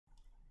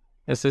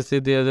SSC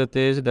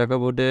 2023 Dhaka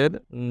বোর্ডের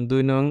 2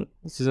 নং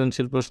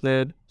সৃজনশীল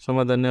প্রশ্নের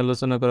সমাধান নিয়ে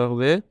আলোচনা করা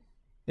হবে।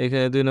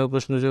 এখানে 2 নং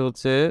প্রশ্নটি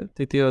হচ্ছে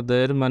তৃতীয়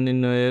অধ্যায়ের মান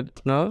নির্ণয়ের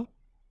প্রশ্ন।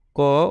 ক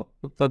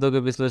উৎপাদকে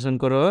বিশ্লেষণ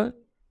করো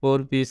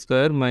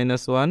 4p² -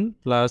 1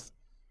 প্লাস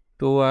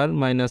 2r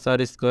 - r²।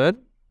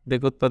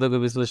 এটাকে উৎপাদকে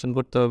বিশ্লেষণ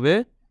করতে হবে।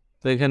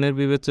 তো এখানের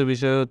বিবেচ্য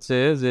বিষয় হচ্ছে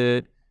যে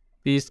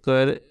p²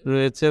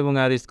 রয়েছে এবং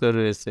r²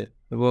 রয়েছে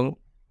এবং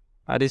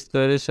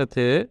r² এর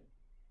সাথে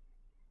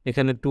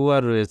এখানে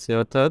 2r রয়েছে,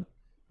 অর্থাৎ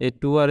এই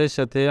 2r এর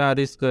সাথে r²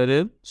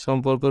 এর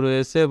সম্পর্ক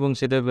রয়েছে এবং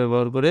সেটা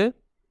ব্যবহার করে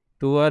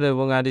 2r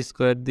এবং r²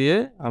 দিয়ে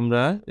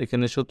আমরা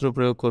এখানে সূত্র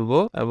প্রয়োগ করব।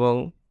 এবং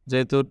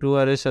যেহেতু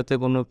 2r এর সাথে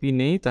কোনো p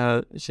নেই,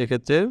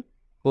 সেক্ষেত্রে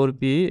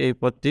 4p এই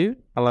পদটি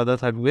আলাদা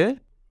থাকবে।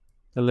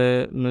 তাহলে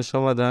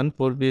সমাধান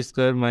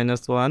 4p² -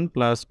 1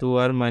 প্লাস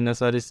 2r - r²।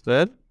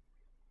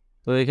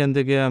 তো এখান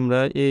থেকে আমরা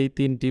এই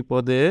তিনটি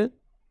পদে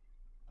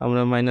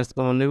আমরা মাইনাস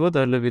কমন নেব,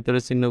 তাহলে ভিতরে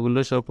চিহ্নগুলো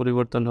সব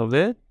পরিবর্তন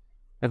হবে।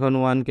 এখন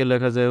 1কে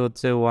লেখা যায়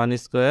হচ্ছে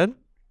 1²,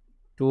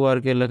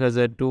 2r-কে লেখা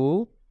যায়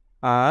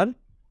 2r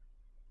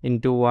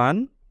 × 1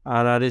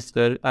 আর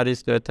r²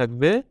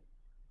 থাকবে।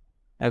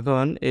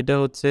 এখন এটা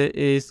হচ্ছে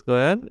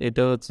a²,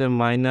 এটা হচ্ছে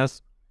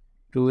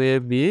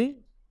 -2ab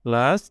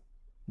প্লাস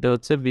এটা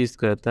হচ্ছে b²।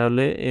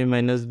 তাহলে a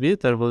 - b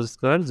তার হোল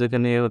স্কয়ার,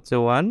 যেখানে a হচ্ছে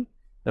 1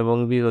 এবং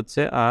b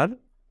হচ্ছে r।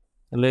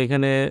 তাহলে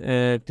এখানে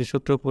একটি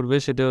সূত্র পড়বে,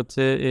 সেটা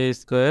হচ্ছে a²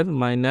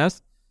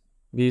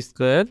 - b²।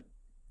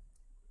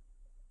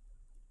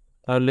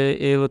 তাহলে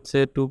এ হচ্ছে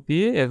 2p,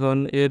 এখন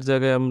এর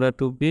জায়গায় আমরা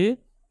 2p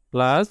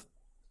প্লাস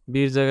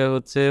বির জায়গায়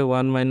হচ্ছে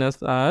 1 -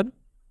 r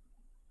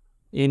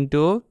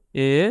into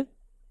a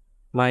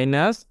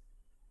minus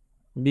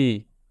B.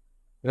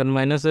 এখন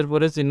মাইনাসের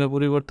পরে চিহ্ন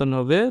পরিবর্তন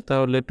হবে,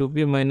 তাহলে 2p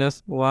 -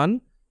 1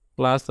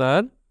 প্লাস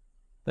r।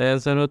 তাই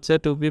অ্যান্সার হচ্ছে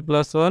 2p +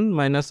 1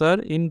 - r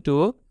into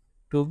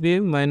 2p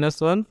 -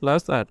 1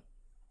 plus r।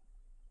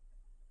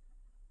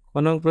 ক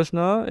নং প্রশ্ন,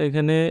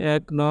 এখানে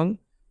 1 নং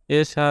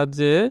এর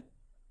সাহায্যে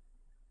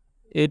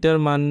এটার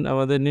মান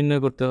আমাদের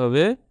নির্ণয় করতে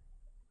হবে।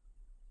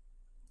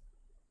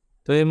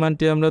 তো এই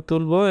মানটি আমরা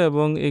তুলব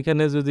এবং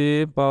এখানে যদি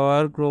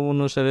পাওয়ার ক্রম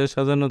অনুসারে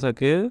সাজানো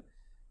থাকে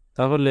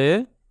তাহলে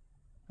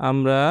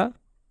আমরা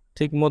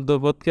ঠিক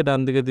মধ্যপদকে ডান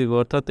দিকে দিব,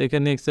 অর্থাৎ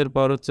এখানে x এর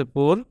পাওয়ার হচ্ছে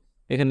 4,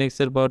 এখানে x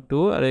এর পাওয়ার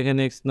 2 আর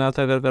এখানে x না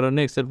থাকার কারণে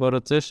x এর পাওয়ার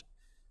হচ্ছে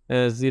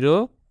 0।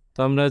 তো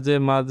আমরা যে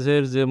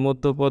মাঝের যে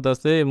মধ্যপদ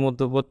আছে এই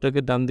মধ্যপদটাকে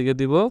ডান দিকে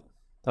দিব,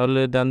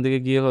 তাহলে ডান দিকে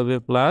গিয়ে হবে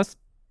প্লাস।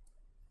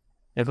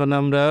 এখন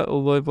আমরা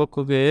উভয়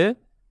পক্ষকে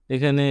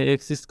এখানে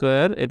x²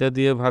 এটা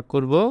দিয়ে ভাগ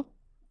করব।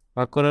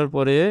 ভাগ করার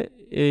পরে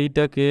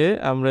এইটাকে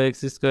আমরা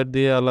x²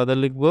 দিয়ে আলাদা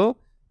লিখব,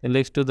 তাহলে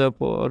x⁴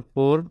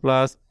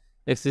 প্লাস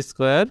x²।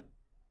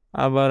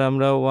 আবার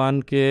আমরা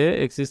 1কে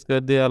x²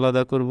 দিয়ে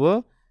আলাদা করব,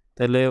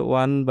 তাহলে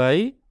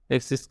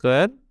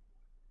 1/x²।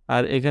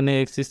 আর এখানে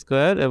x²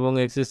 এবং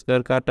x²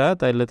 কাটা,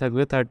 তাইলে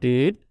থাকবে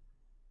 38।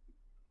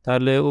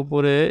 তাহলে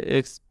উপরে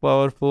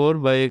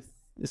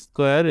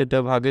x⁴/x² এটা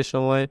ভাগের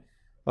সময়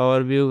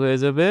পাওয়ার বিয়োগ হয়ে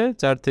যাবে,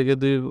 4 থেকে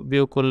 2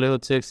 বিয়োগ করলে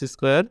হচ্ছে x²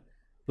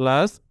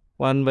 প্লাস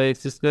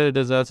 1/x²,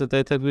 এটা যা আছে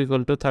তাই থাকবে =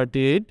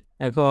 38।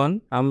 এখন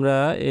আমরা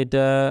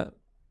এটা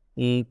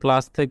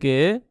প্লাস থেকে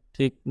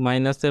ঠিক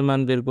মাইনাসের মান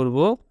বের করব,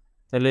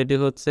 তাহলে এটি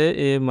হচ্ছে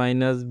a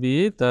 - b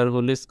তার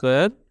হোল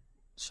স্কয়ার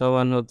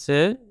সমান হচ্ছে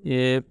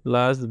a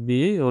 + b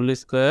whole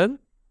square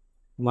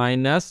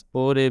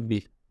 -4ab।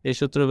 এই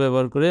সূত্র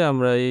ব্যবহার করে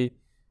আমরা এই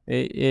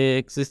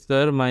ax²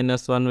 -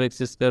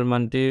 1x²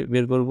 মানটি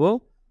বের করব।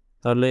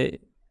 তাহলে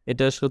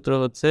এটার সূত্র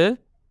হচ্ছে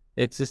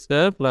x²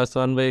 +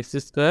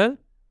 1/x²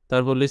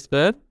 তার হোল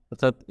স্কয়ার,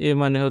 অর্থাৎ a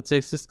মানে হচ্ছে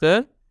x²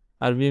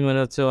 আর b মানে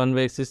হচ্ছে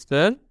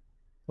 1/x²,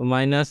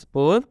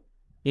 -4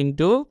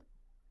 into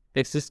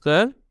x²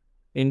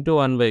 into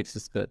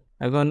 1/x²।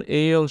 এখন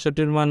এই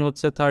অংশটির মান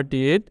হচ্ছে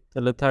 38,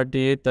 তাহলে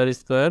 38 তার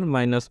স্কয়ার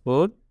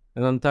 -4।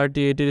 এখন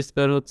 38 এর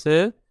স্কয়ার হচ্ছে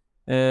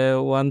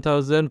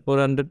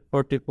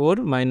 1444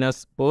 -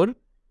 4,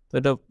 তো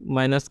এটা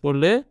মাইনাস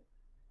করলে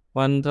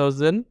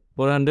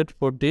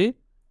 1440।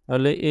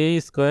 তাহলে এই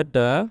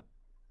স্কয়ারটা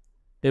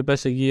এর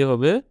পাশে গিয়ে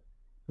হবে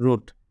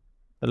রুট,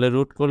 তাহলে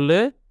রুট করলে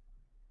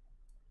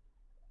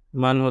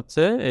মান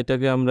হচ্ছে,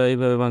 এটাকে আমরা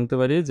এইভাবে ভাঙতে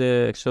পারি যে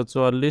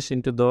 144 ×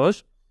 10।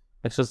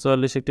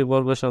 144 একটি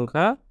বর্গ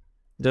সংখ্যা,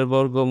 যার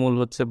বর্গমূল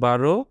হচ্ছে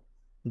 12।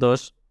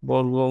 10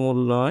 বর্গমূল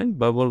 9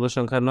 বা বর্গ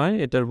সংখ্যা 9,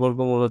 এটার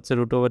বর্গমূল হচ্ছে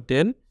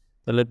 √10,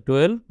 তাহলে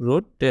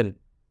 12√10।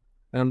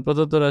 এখন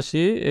প্রদত্ত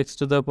রাশি x⁴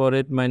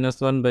 -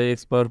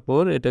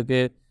 1/x⁴, এটাকে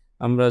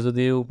আমরা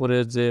যদি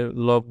উপরের যে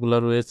লবগুলা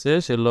রয়েছে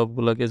সেই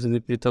লবগুলাকে যদি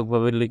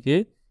পৃথকভাবে লিখি,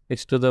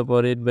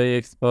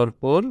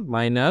 x⁴/x⁴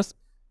 মাইনাস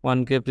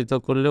 1কে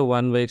পৃথক করলে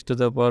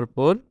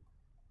 1/x⁴,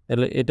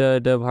 তাহলে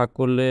এটা ভাগ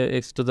করলে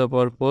x⁴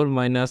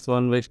 মাইনাস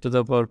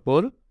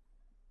 1/x⁴।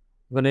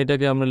 মানে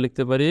এটাকে আমরা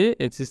লিখতে পারি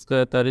x²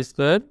 তার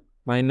স্কয়ার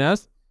মাইনাস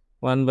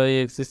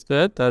 1/x²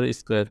 তার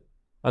স্কয়ার,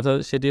 অর্থাৎ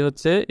সেটি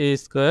হচ্ছে a²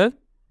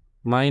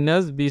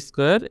 মাইনাস b²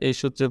 এই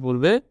সূত্রে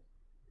পড়বে।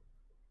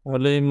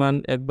 তাহলে এই মান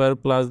একবার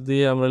প্লাস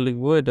দিয়ে আমরা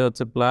লিখব, এটা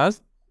হচ্ছে প্লাস,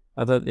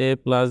 অর্থাৎ a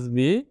 + b,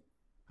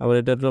 আবার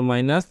এটা হলো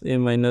মাইনাস a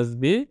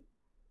 - b।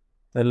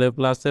 তাহলে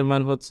প্লাসের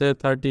মান হচ্ছে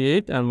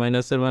 38 আর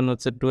মাইনাসের মান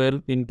হচ্ছে 12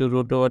 ইন্টু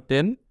রুট ওভার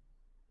 10।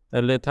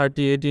 তাহলে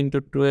 38 ইন্টু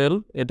 12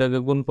 এটাকে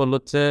গুণফল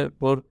হচ্ছে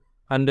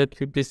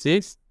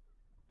 456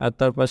 আর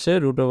তার পাশে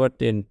রুট ওভার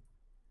 10।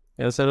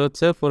 অ্যান্সার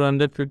হচ্ছে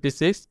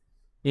 456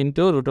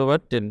 ইন্টু রুট ওভার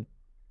 10।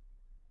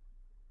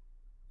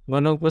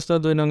 গণক প্রশ্ন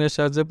 2 নংয়ের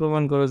সাহায্যে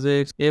প্রমাণ করো যে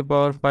a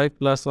power 5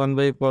 plus 1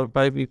 by power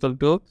 5 equal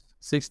to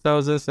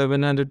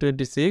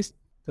 6726।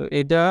 তো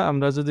এটা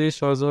আমরা যদি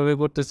সহজভাবে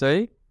করতে চাই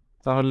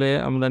তাহলে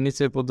আমরা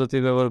নিচের পদ্ধতি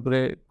ব্যবহার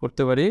করে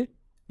করতে পারি।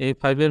 এই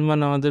 5 এর মান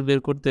আমাদের বের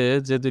করতে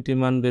যে দুটি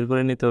মান বের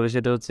করে নিতে হবে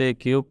সেটা হচ্ছে a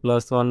cube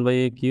plus 1 by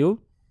a cube,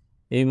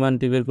 এই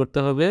মানটি বের করতে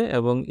হবে,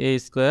 এবং a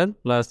square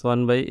plus 1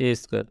 by a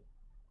square,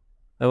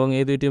 এবং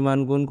এই দুইটি মান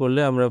গুণ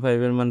করলে আমরা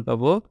 5 এর মান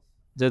পাবো।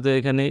 যেহেতু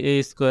এখানে a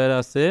স্কোয়ার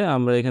আছে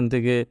আমরা এখান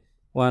থেকে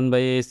 1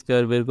 বাই a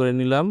স্কোয়ার বের করে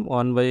নিলাম।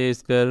 1 বাই a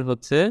স্কোয়ার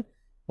হচ্ছে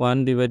 1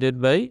 ডিভাইডেড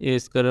বাই a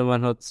স্কোয়ারের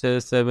মান হচ্ছে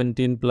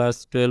 17 প্লাস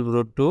 12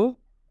 রুট 2।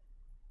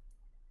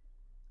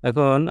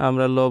 এখন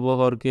আমরা লব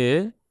হরকে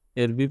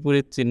এর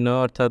বিপরীত চিহ্ন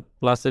অর্থাৎ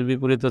প্লাসের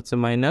বিপরীত হচ্ছে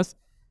মাইনাস,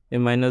 এই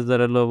মাইনাস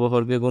দ্বারা লব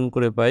হরকে গুণ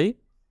করে পাই।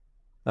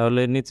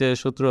 তাহলে নিচে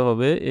সূত্র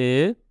হবে a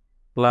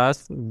plus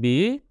B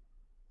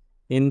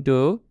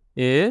into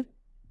a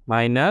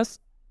minus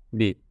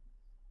B,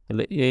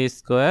 তাহলে a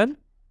square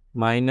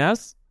minus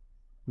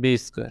B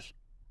square.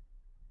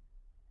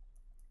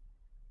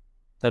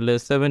 তাহলে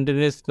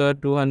 17 স্কোয়ার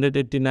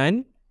 289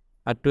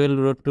 আর 12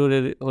 রুট 2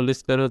 এর হোল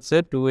স্কোয়ার হচ্ছে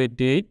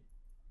 288।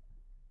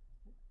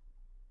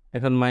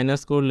 এখন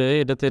মাইনাস করলে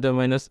এটাতে এটা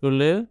মাইনাস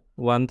করলে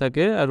 1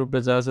 থাকে আর উপরে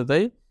যা আছে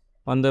তাই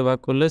 1 দিয়ে ভাগ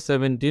করলে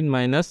 17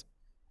 মাইনাস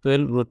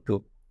 12 রুট 2।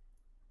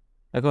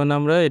 এখন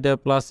আমরা এটা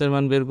প্লাসের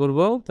মান বের করব,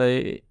 তাই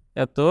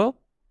এত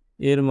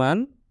এর মান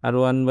আর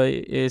 1 বাই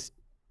এ,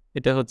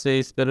 এটা হচ্ছে a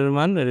স্কোয়ারের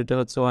মান আর এটা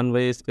হচ্ছে 1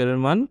 বাই a স্কোয়ারের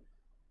মান।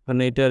 এখন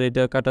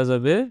এটা কাটা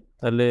যাবে,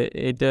 তাহলে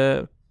এটা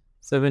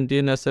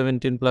 17 আর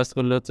 17 প্লাস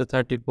করলে হচ্ছে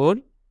 34।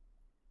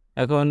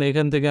 এখন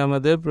এখান থেকে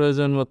আমাদের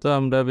প্রয়োজন মতো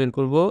আমরা বের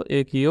করব a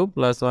cube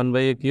plus 1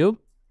 by a cube,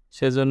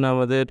 সেজন্য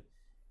আমাদের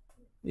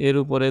এর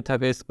উপরে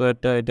থাকা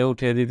স্কোয়ারটা এটা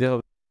উঠিয়ে দিতে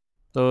হবে।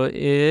 তো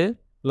a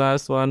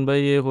plus 1 by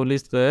a whole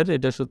square,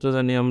 এটা সূত্র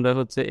জানি আমরা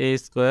হচ্ছে a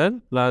square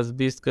plus b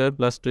square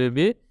plus 2ab,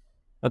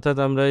 অর্থাৎ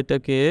আমরা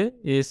এটাকে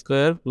a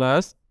square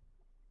plus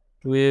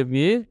 2ab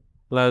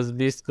plus b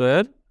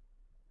square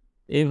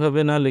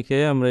এইভাবে না লিখে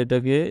আমরা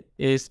এটাকে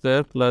a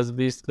square plus b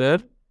square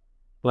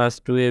plus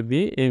 2ab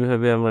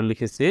এইভাবে আমরা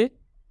লিখেছি।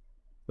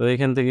 তো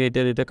এখান থেকে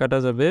এটা কাটা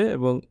যাবে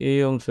এবং এই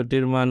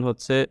অংশটির মান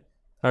হচ্ছে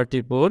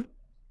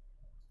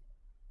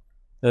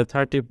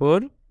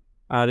 34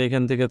 আর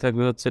এখান থেকে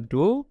থাকবে হচ্ছে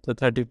 2, তো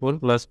 34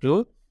 প্লাস 2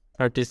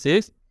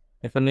 36।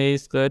 এখন এই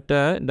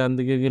স্কোয়ারটা ডান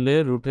দিকে গেলে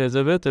রুট হয়ে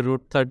যাবে, তো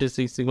রুট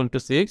 36 ইকুয়াল টু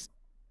 6।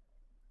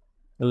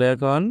 তাহলে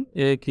এখন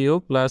a cube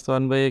plus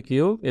 1 by a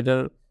cube,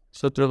 এটার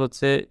সূত্র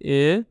হচ্ছে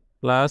a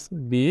plus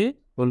B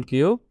whole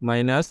cube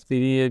minus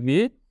 3ab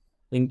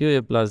into a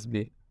plus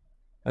B.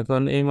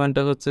 এখন এই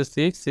মানটা হচ্ছে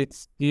 6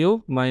 কিউব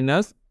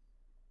মাইনাস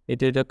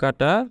এটা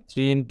কাটা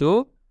 3 ইন্টু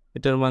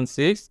এটার মান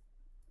 6,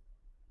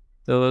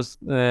 তো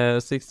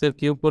 6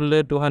 কিউব করলে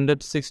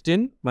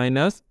 216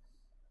 মাইনাস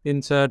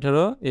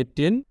 318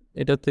 18,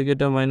 এটার থেকে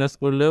এটা মাইনাস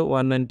করলে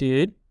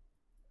 198।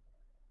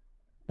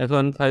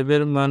 এখন 5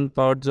 এর মান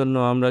পাওয়ার জন্য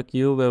আমরা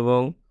কিউব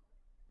এবং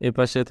এই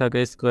পাশে থাকা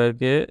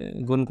স্কোয়ারকে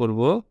গুণ করব।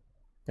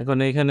 এখন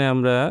এইখানে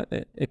আমরা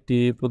একটি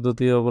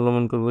পদ্ধতি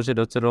অবলম্বন করব, সেটা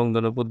হচ্ছে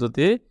রংধনু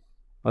পদ্ধতি,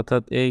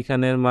 অর্থাৎ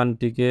এইখানের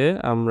মানটিকে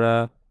আমরা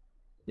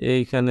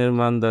এইখানের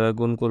মান দ্বারা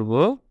গুণ করব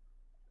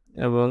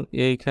এবং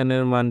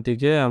এইখানের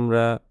মানটিকে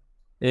আমরা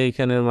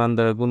এইখানের মান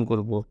দ্বারা গুণ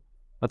করব,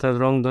 অর্থাৎ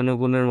রংধনু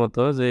গুণের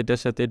মতো, যে এটার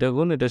সাথে এটা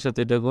গুণ এটার সাথে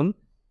এটা গুণ।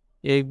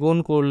 এই গুণ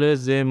করলে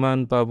যে মান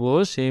পাবো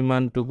সেই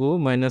মানটুকু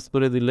মাইনাস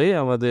করে দিলেই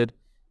আমাদের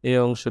এই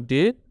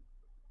অংশটির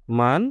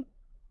মান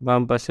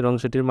বাম পাশের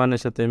অংশটির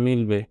মানের সাথে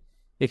মিলবে।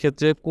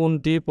 এক্ষেত্রে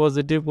কোনটি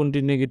পজিটিভ কোনটি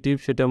নেগেটিভ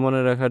সেটা মনে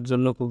রাখার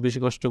জন্য খুব বেশি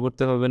কষ্ট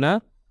করতে হবে না,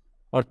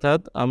 অর্থাৎ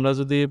আমরা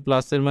যদি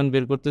প্লাসের মান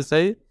বের করতে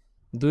চাই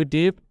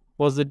দুইটি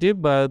পজিটিভ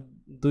বা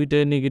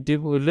দুইটাই নেগেটিভ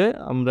হইলে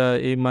আমরা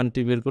এই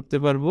মানটি বের করতে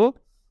পারবো।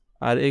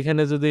 আর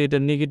এখানে যদি এটা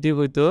নেগেটিভ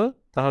হইতো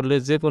তাহলে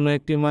যে কোনো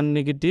একটি মান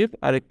নেগেটিভ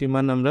আর একটি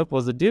মান আমরা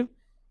পজিটিভ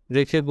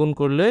রেখে গুণ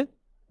করলে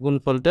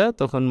গুণফলটা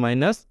তখন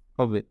মাইনাস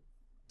হবে।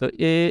 তো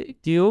a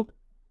কিউব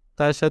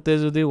তার সাথে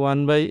যদি 1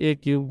 বাই a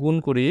কিউব গুণ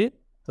করি,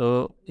 তো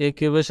a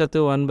কিউবের সাথে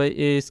 1 বাই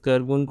a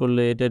স্কোয়ার গুণ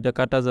করলে এটা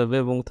কাটা যাবে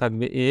এবং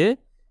থাকবে a,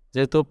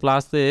 যেহেতু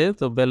প্লাস a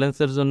তো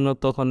ব্যালেন্সের জন্য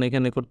তখন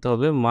এখানে করতে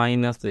হবে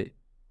মাইনাস a।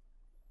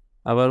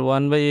 আবার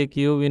 1 by a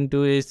cube into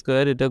a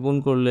square এটা গুণ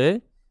করলে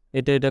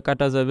এটা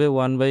কাটা যাবে,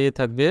 1 বাই a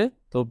থাকবে,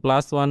 তো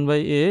প্লাস 1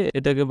 বাই a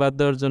এটাকে বাদ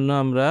দেওয়ার জন্য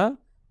আমরা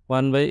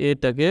 1 বাই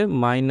এটাকে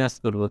মাইনাস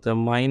করবো, তো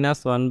মাইনাস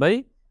 1 বাই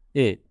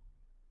a।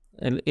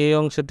 এই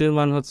অংশটির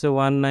মান হচ্ছে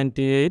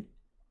 198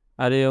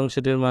 আর এই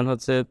অংশটির মান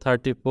হচ্ছে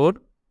 34।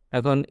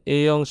 এখন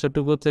এই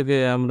অংশটুকু থেকে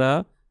আমরা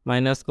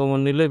মাইনাস কমন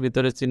নিলে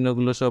ভিতরে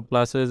চিহ্নগুলো সব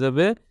প্লাস হয়ে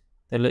যাবে,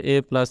 তাহলে a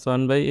প্লাস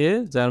 1 বাই a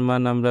যার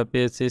মান আমরা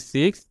পেয়েছি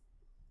 6,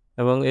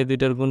 এবং এই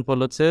দুইটার গুণফল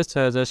হচ্ছে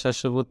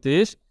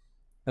 6732।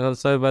 এখন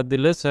 6 বাদ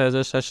দিলে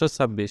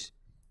 6726।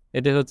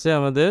 এটি হচ্ছে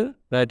আমাদের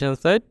রাইট হ্যান্ড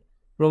সাইড।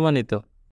 প্রমাণিত।